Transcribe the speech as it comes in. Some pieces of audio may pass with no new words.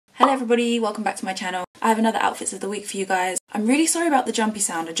Hello everybody, welcome back to my channel. I have another outfits of the week for you guys. I'm really sorry about the jumpy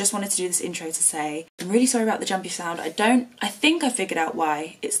sound. I just wanted to do this intro to say I'm really sorry about the jumpy sound. I think I figured out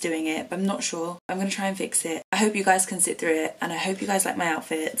why it's doing it, but I'm not sure. I'm gonna try and fix it. I hope you guys can sit through it and I hope you guys like my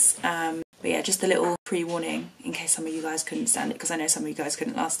outfits. But yeah, just a little pre-warning in case some of you guys couldn't stand it, because I know some of you guys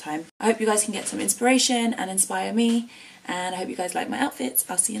couldn't last time. I hope you guys can get some inspiration and inspire me, and I hope you guys like my outfits.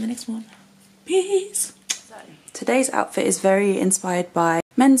 I'll see you in the next one. Peace! Today's outfit is very inspired by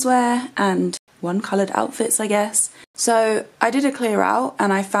menswear and one-coloured outfits, I guess. So I did a clear out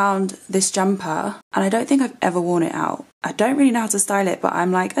and I found this jumper, and I don't think I've ever worn it out. I don't really know how to style it, but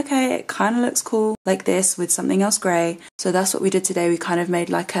I'm like, okay, it kind of looks cool like this with something else grey. So that's what we did today. We kind of made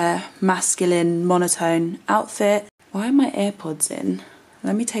like a masculine monotone outfit. Why are my AirPods in?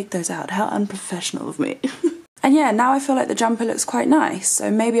 Let me take those out. How unprofessional of me. And yeah, now I feel like the jumper looks quite nice,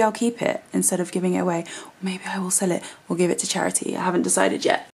 so maybe I'll keep it instead of giving it away. Or maybe I will sell it or give it to charity. I haven't decided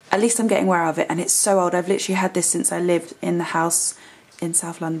yet. At least I'm getting wear out of it, and it's so old. I've literally had this since I lived in the house in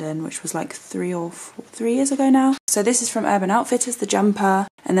South London, which was like 3 years ago now. So this is from Urban Outfitters, the jumper.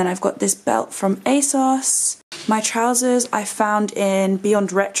 And then I've got this belt from ASOS. My trousers I found in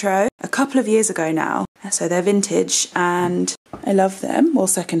Beyond Retro a couple of years ago now. So they're vintage and I love them. Well,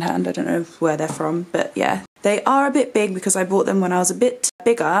 secondhand, I don't know where they're from, but yeah. They are a bit big because I bought them when I was a bit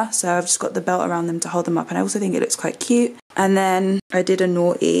bigger, so I've just got the belt around them to hold them up, and I also think it looks quite cute. And then I did a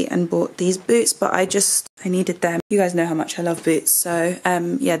naughty and bought these boots, but I needed them. You guys know how much I love boots, so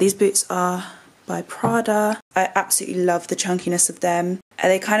yeah, these boots are by Prada. I absolutely love the chunkiness of them.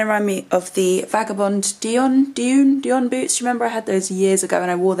 They kind of remind me of the Vagabond Dion boots. Remember I had those years ago and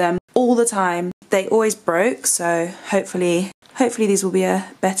I wore them all the time. They always broke, so hopefully these will be a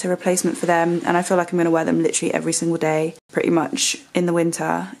better replacement for them, and I feel like I'm going to wear them literally every single day pretty much in the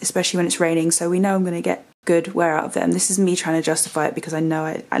winter, especially when it's raining, so we know I'm going to get good wear out of them. This is me trying to justify it because I know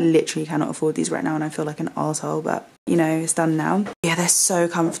I literally cannot afford these right now and I feel like an arsehole, but you know, it's done now. Yeah, they're so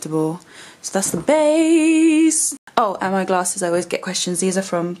comfortable. So that's the base. Oh, and my glasses, I always get questions. These are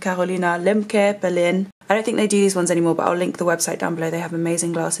from Carolina Lemke, Berlin. I don't think they do these ones anymore, but I'll link the website down below. They have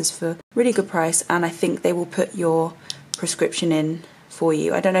amazing glasses for really good price, and I think they will put your prescription in for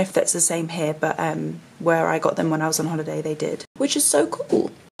you. I don't know if that's the same here, but where I got them when I was on holiday, they did, which is so cool.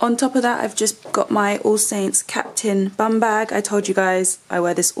 On top of that, I've just got my All Saints Captain bum bag. I told you guys I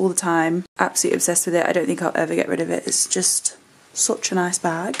wear this all the time. Absolutely obsessed with it. I don't think I'll ever get rid of it. It's just such a nice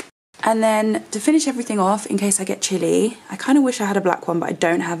bag. And then to finish everything off, in case I get chilly, I kind of wish I had a black one, but I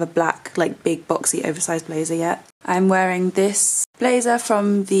don't have a black, like, big boxy oversized blazer yet. I'm wearing this blazer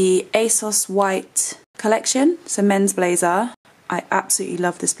from the ASOS white collection. It's a men's blazer. I absolutely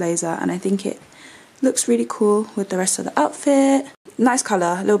love this blazer and I think it looks really cool with the rest of the outfit. Nice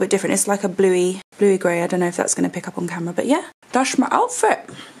colour, a little bit different. It's like a bluey grey. I don't know if that's going to pick up on camera, but yeah, that's my outfit.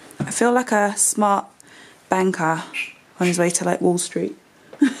 I feel like a smart banker on his way to like Wall Street.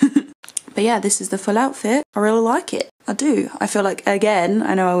 But yeah, this is the full outfit. I really like it. I do. I feel like, again,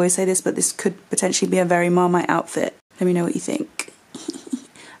 I know I always say this, but this could potentially be a very Marmite outfit. Let me know what you think.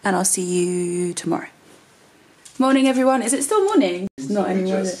 And I'll see you tomorrow. Morning, everyone. Is it still morning? It's not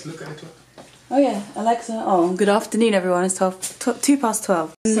anymore, is it? Look at the clock. Oh yeah, Alexa. Oh, good afternoon, everyone. It's 2 past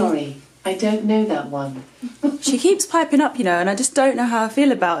 12. Sorry, I don't know that one. She keeps piping up, you know, and I just don't know how I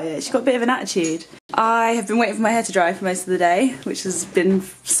feel about it. She's got a bit of an attitude. I have been waiting for my hair to dry for most of the day, which has been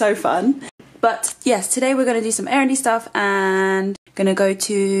so fun. But yes, today we're going to do some errandy stuff and going to go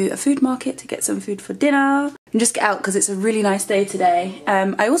to a food market to get some food for dinner and just get out because it's a really nice day today.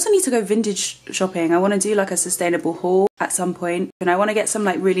 I also need to go vintage shopping. I want to do like a sustainable haul at some point, and I want to get some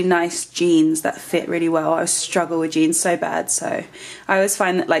like really nice jeans that fit really well. I struggle with jeans so bad, so I always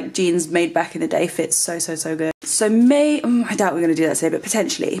find that like jeans made back in the day fit so good. So I doubt we're going to do that today, but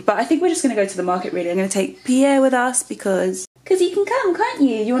potentially. But I think we're just going to go to the market really. I'm going to take Pierre with us because you can come, can't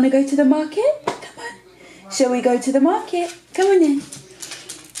you? You want to go to the market? Come on. Shall we go to the market? Come on in.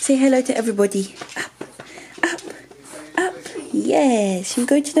 Say hello to everybody. Up, up, up. Yes. You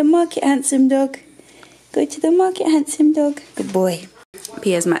go to the market, handsome dog. Go to the market, handsome dog. Good boy.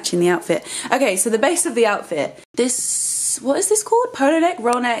 Pierre's matching the outfit. Okay, so the base of the outfit. What is this called? Polo neck,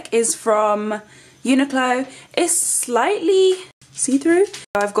 roll neck is from Uniqlo. It's slightly see-through.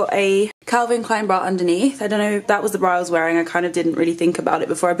 I've got a Calvin Klein bra underneath. I don't know, that was the bra I was wearing. I kind of didn't really think about it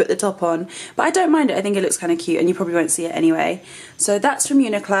before I put the top on, but I don't mind it. I think it looks kind of cute, and you probably won't see it anyway. So that's from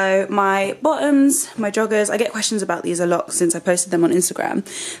Uniqlo. My bottoms, my joggers, I get questions about these a lot since I posted them on Instagram.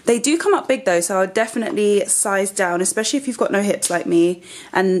 They do come up big though, so I would definitely size down, especially if you've got no hips like me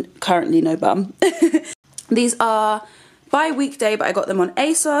and currently no bum. These are by Weekday, but I got them on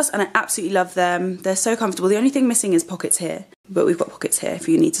ASOS and I absolutely love them. They're so comfortable. The only thing missing is pockets here, but we've got pockets here if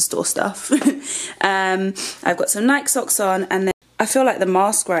you need to store stuff. I've got some Nike socks on, and then I feel like the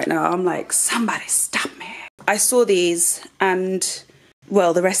mask right now, I'm like, somebody stop me. I saw these and,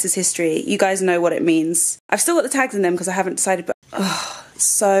 well, the rest is history. You guys know what it means. I've still got the tags in them because I haven't decided, but oh,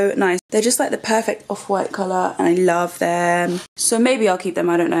 so nice. They're just like the perfect off-white colour and I love them. So maybe I'll keep them,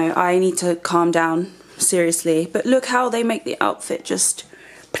 I don't know. I need to calm down, seriously. But look how they make the outfit just...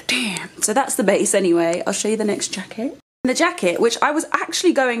 So that's the base anyway. I'll show you the next jacket. The jacket, which I was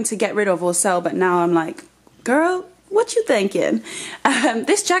actually going to get rid of or sell, but now I'm like, girl, what you thinking?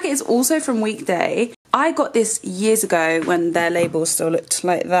 This jacket is also from Weekday. I got this years ago when their label still looked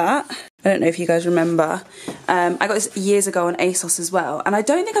like that. I don't know if you guys remember. I got this years ago on ASOS as well, and I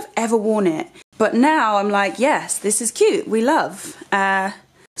don't think I've ever worn it. But now I'm like, yes, this is cute. We love.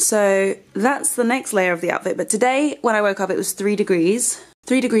 So that's the next layer of the outfit. But today, when I woke up, it was 3 degrees.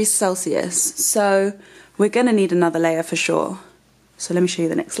 3 degrees Celsius. So we're gonna need another layer for sure. So let me show you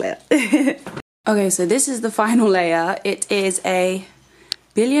the next layer. Okay, so this is the final layer. It is a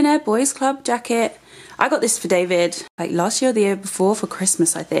Billionaire Boys Club jacket. I got this for David like last year or the year before for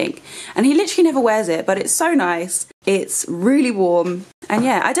Christmas, I think. And he literally never wears it, but it's so nice. It's really warm. And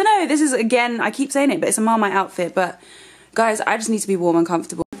yeah, I don't know, this is, again, I keep saying it, but it's a Marmite outfit. But guys, I just need to be warm and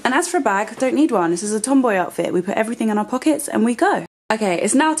comfortable. And as for a bag, I don't need one. This is a tomboy outfit. We put everything in our pockets and we go. Okay,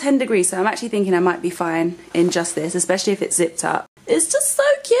 it's now 10 degrees, so I'm actually thinking I might be fine in just this, especially if it's zipped up. It's just so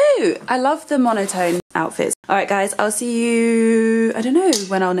cute. I love the monotone outfits. All right, guys, I'll see you, I don't know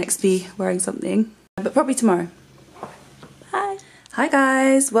when I'll next be wearing something, but probably tomorrow. Bye. Hi,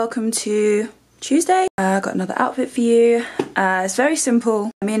 guys. Welcome to Tuesday. I've got another outfit for you. It's very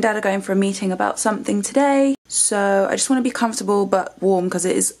simple. Me and Dad are going for a meeting about something today, so I just want to be comfortable but warm because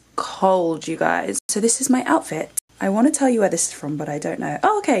it is cold, you guys. So this is my outfit. I want to tell you where this is from, but I don't know.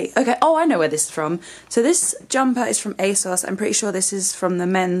 Oh, okay. Oh, I know where this is from. So this jumper is from ASOS. I'm pretty sure this is from the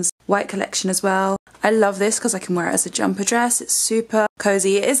men's white collection as well. I love this because I can wear it as a jumper dress. It's super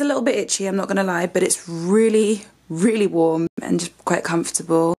cozy. It is a little bit itchy, I'm not going to lie, but it's really, really warm and just quite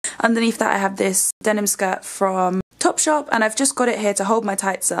comfortable. Underneath that, I have this denim skirt from Topshop, and I've just got it here to hold my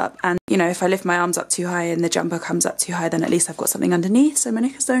tights up, and you know, if I lift my arms up too high and the jumper comes up too high, then at least I've got something underneath so my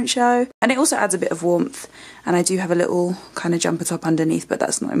knickers don't show. And it also adds a bit of warmth, and I do have a little kind of jumper top underneath, but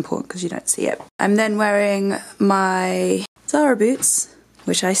that's not important because you don't see it. I'm then wearing my Zara boots,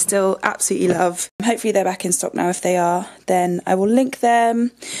 which I still absolutely love. Hopefully they're back in stock now. If they are, then I will link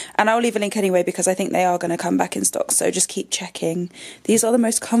them, and I'll leave a link anyway because I think they are going to come back in stock, so just keep checking. These are the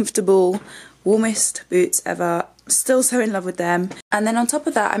most comfortable, warmest boots ever. Still so in love with them. And then on top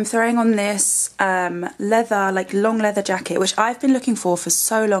of that, I'm throwing on this leather, like long leather jacket, which I've been looking for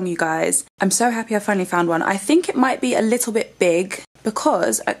so long, you guys. I'm so happy I finally found one. I think it might be a little bit big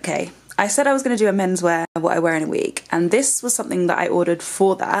because, okay, I said I was going to do a menswear, what I wear in a week, and this was something that I ordered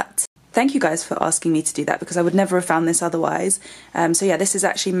for that. Thank you guys for asking me to do that because I would never have found this otherwise. So yeah, this is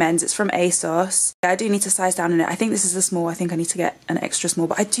actually men's. It's from ASOS. I do need to size down in it. I think this is a small. I think I need to get an extra small,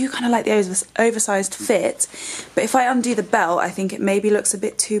 but I do kind of like the oversized fit. But if I undo the belt, I think it maybe looks a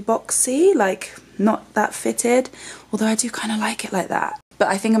bit too boxy, like not that fitted, although I do kind of like it like that. But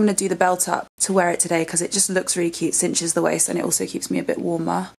I think I'm going to do the belt up to wear it today because it just looks really cute, cinches the waist, and it also keeps me a bit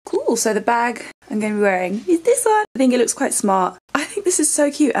warmer. Cool, so the bag I'm going to be wearing is this one. I think it looks quite smart. I think this is so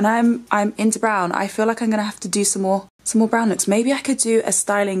cute, and I'm into brown. I feel like I'm going to have to do some more brown looks. Maybe I could do a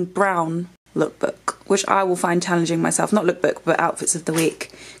styling brown lookbook, which I will find challenging myself. Not lookbook, but outfits of the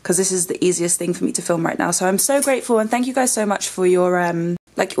week, because this is the easiest thing for me to film right now. So I'm so grateful, and thank you guys so much for your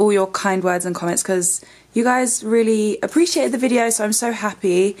like all your kind words and comments, because you guys really appreciated the video, so I'm so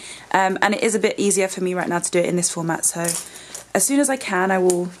happy. And it is a bit easier for me right now to do it in this format, so as soon as I can I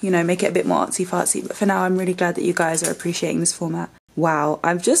will, you know, make it a bit more artsy fartsy, but for now I'm really glad that you guys are appreciating this format. Wow,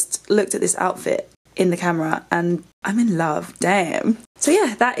 I've just looked at this outfit in the camera and I'm in love, damn. So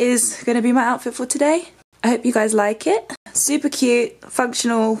yeah, that is going to be my outfit for today. I hope you guys like it. Super cute,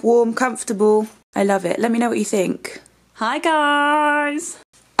 functional, warm, comfortable. I love it. Let me know what you think. Hi guys!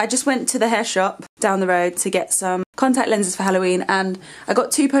 I just went to the hair shop down the road to get some contact lenses for Halloween, and I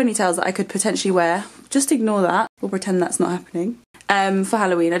got 2 ponytails that I could potentially wear. Just ignore that. We'll pretend that's not happening. For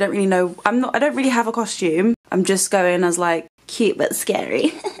Halloween, I don't really know. I don't really have a costume. I'm just going as like cute but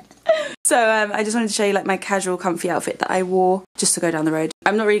scary. So I just wanted to show you like my casual comfy outfit that I wore just to go down the road.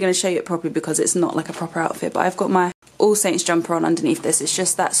 I'm not really going to show you it properly because it's not like a proper outfit, but I've got my All Saints jumper on underneath this. It's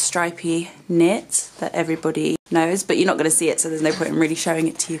just that stripy knit that everybody knows, but you're not going to see it, so there's no point in really showing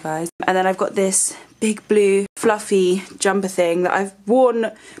it to you guys. And then I've got this big blue fluffy jumper thing that I've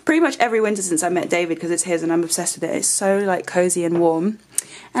worn pretty much every winter since I met David because it's his and I'm obsessed with it. It's so like cozy and warm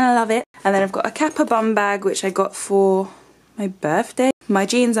and I love it. And then I've got a Kappa bum bag which I got for my birthday. My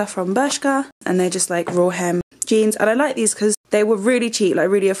jeans are from Bershka and they're just like raw hem jeans, and I like these because they were really cheap, like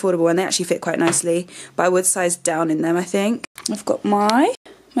really affordable, and they actually fit quite nicely, but I would size down in them I think. I've got my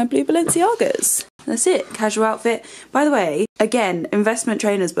blue Balenciagas. That's it, casual outfit. By the way, again, investment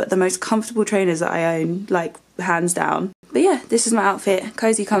trainers, but the most comfortable trainers that I own, like hands down. But yeah, this is my outfit,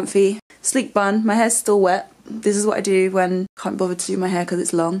 cozy, comfy, sleek bun, my hair's still wet. This is what I do when I can't bother to do my hair because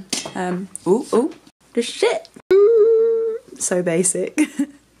it's long. Ooh, the shit. So basic.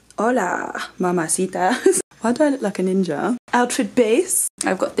 Hola, mamacitas. Why do I look like a ninja? Outfit base.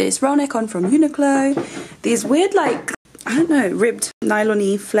 I've got this roll neck on from Uniqlo. These weird like, I don't know, ribbed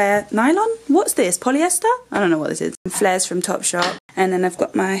nylon-y flare. Nylon? What's this? Polyester? I don't know what this is. Flares from Topshop. And then I've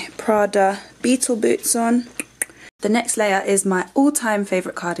got my Prada Beetle boots on. The next layer is my all-time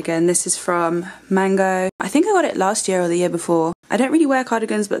favourite cardigan. This is from Mango. I think I got it last year or the year before. I don't really wear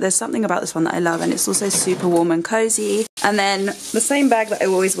cardigans, but there's something about this one that I love, and it's also super warm and cozy. And then the same bag that I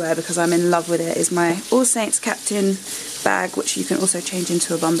always wear because I'm in love with it is my All Saints Captain bag, which you can also change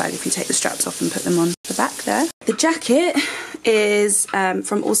into a bum bag if you take the straps off and put them on the back there. The jacket is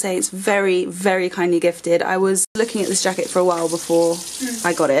from All Saints, very, very kindly gifted. I was looking at this jacket for a while before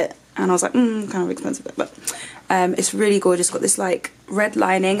I got it, and I was like, kind of expensive, but it's really gorgeous. Got this like red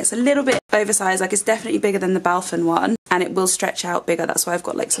lining. It's a little bit oversized, like it's definitely bigger than the Balfin one, and it will stretch out bigger. That's why I've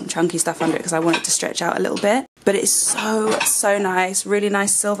got like some chunky stuff under it because I want it to stretch out a little bit. But it's so nice, really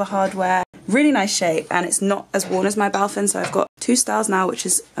nice silver hardware, really nice shape, and it's not as worn as my Balfin, so I've got 2 styles now, which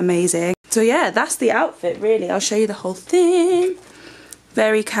is amazing. So yeah, that's the outfit really. I'll show you the whole thing.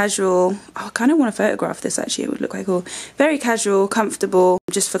 Very casual. Oh, I kind of want to photograph this actually, it would look quite cool. Very casual, comfortable,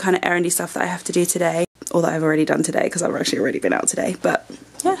 just for kind of errandy stuff that I have to do today, or that I've already done today because I've actually already been out today. But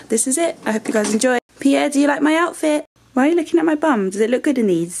yeah, this is it. I hope you guys enjoy. Pierre, do you like my outfit? Why are you looking at my bum? Does it look good in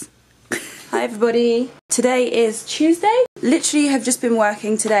these? Hi everybody. Today is Tuesday. Literally have just been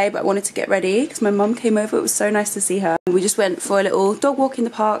working today, but I wanted to get ready because my mum came over. It was so nice to see her. We just went for a little dog walk in the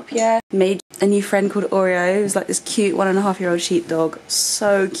park. Pierre made a new friend called Oreo. It was like this cute 1.5-year-old sheepdog.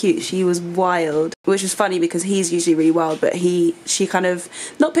 So cute. She was wild, which was funny because he's usually really wild, but she kind of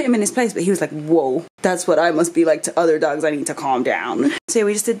not put him in his place, but he was like, whoa, that's what I must be like to other dogs. I need to calm down. So yeah,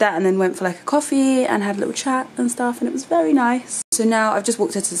 we just did that and then went for like a coffee and had a little chat and stuff, and it was very nice. So now I've just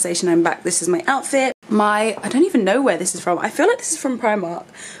walked into the station. I'm back. This is my outfit. I don't even know where this is from. I feel like this is from Primark.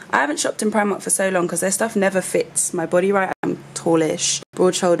 I haven't shopped in Primark for so long because their stuff never fits my body right. I'm tallish,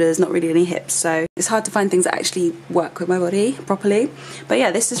 broad shoulders, not really any hips, so it's hard to find things that actually work with my body properly. But yeah,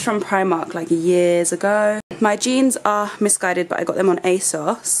 this is from Primark like years ago. My jeans are misguided, but I got them on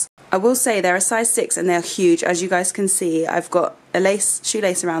ASOS. I will say they're a size 6 and they're huge. As you guys can see, I've got a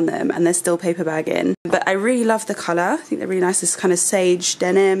shoelace around them and they're still paper bagging. But I really love the colour. I think they're really nice, this kind of sage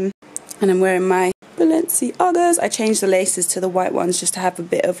denim. And I'm wearing my Balenciagas. I changed the laces to the white ones just to have a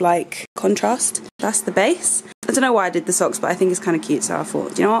bit of like contrast. That's the base. I don't know why I did the socks, but I think it's kind of cute, so I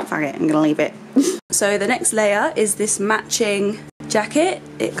thought, do you know what, fuck it, I'm gonna leave it. So the next layer is this matching jacket.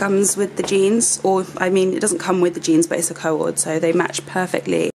 It comes with the jeans, or I mean it doesn't come with the jeans, but it's a co-ord, so they match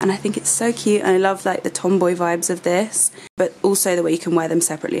perfectly, and I think it's so cute. And I love like the tomboy vibes of this, but also the way you can wear them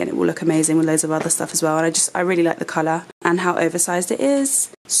separately and it will look amazing with loads of other stuff as well. And I really like the colour and how oversized it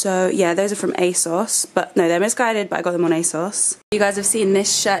is. So yeah, those are from ASOS, but no, they're misguided, but I got them on ASOS. You guys have seen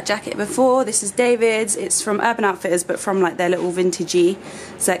this shirt jacket before. This is David's. It's from Urban Outfitters, but from like their little vintagey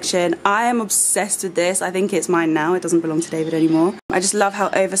section. I am obsessed with this. I think it's mine now. It doesn't belong to David anymore. I just love how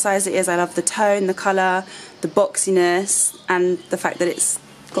oversized it is. I love the tone, the colour, the boxiness, and the fact that it's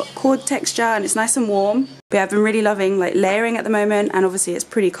got cord texture and it's nice and warm. But yeah, I've been really loving like layering at the moment, and obviously it's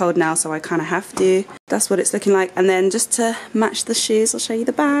pretty cold now, so I kind of have to. That's what it's looking like. And then just to match the shoes, I'll show you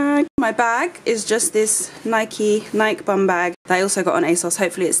the bag. My bag is just this Nike bum bag that I also got on ASOS.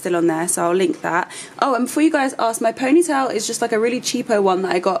 Hopefully it's still on there, so I'll link that. Oh, and before you guys ask, my ponytail is just like a really cheapo one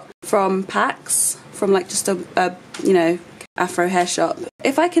that I got from PAX, from like just a you know, Afro hair shop.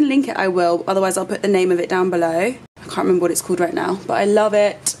 If I can link it, I will. Otherwise, I'll put the name of it down below. I can't remember what it's called right now, but I love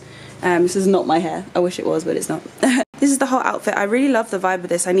it. This is not my hair. I wish it was, but it's not. This is the whole outfit. I really love the vibe of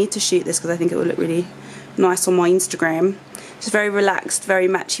this. I need to shoot this because I think it will look really nice on my Instagram. Just very relaxed, very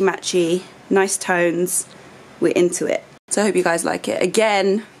matchy, nice tones. We're into it. So I hope you guys like it.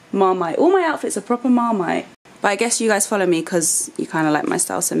 Again, Marmite. All my outfits are proper Marmite. But I guess you guys follow me because you kind of like my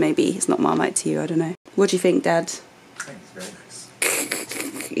style, so maybe it's not Marmite to you. I don't know. What do you think, Dad? Thanks, very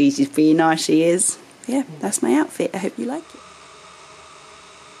nice. She's pretty nice, she is. Yeah, that's my outfit. I hope you like it.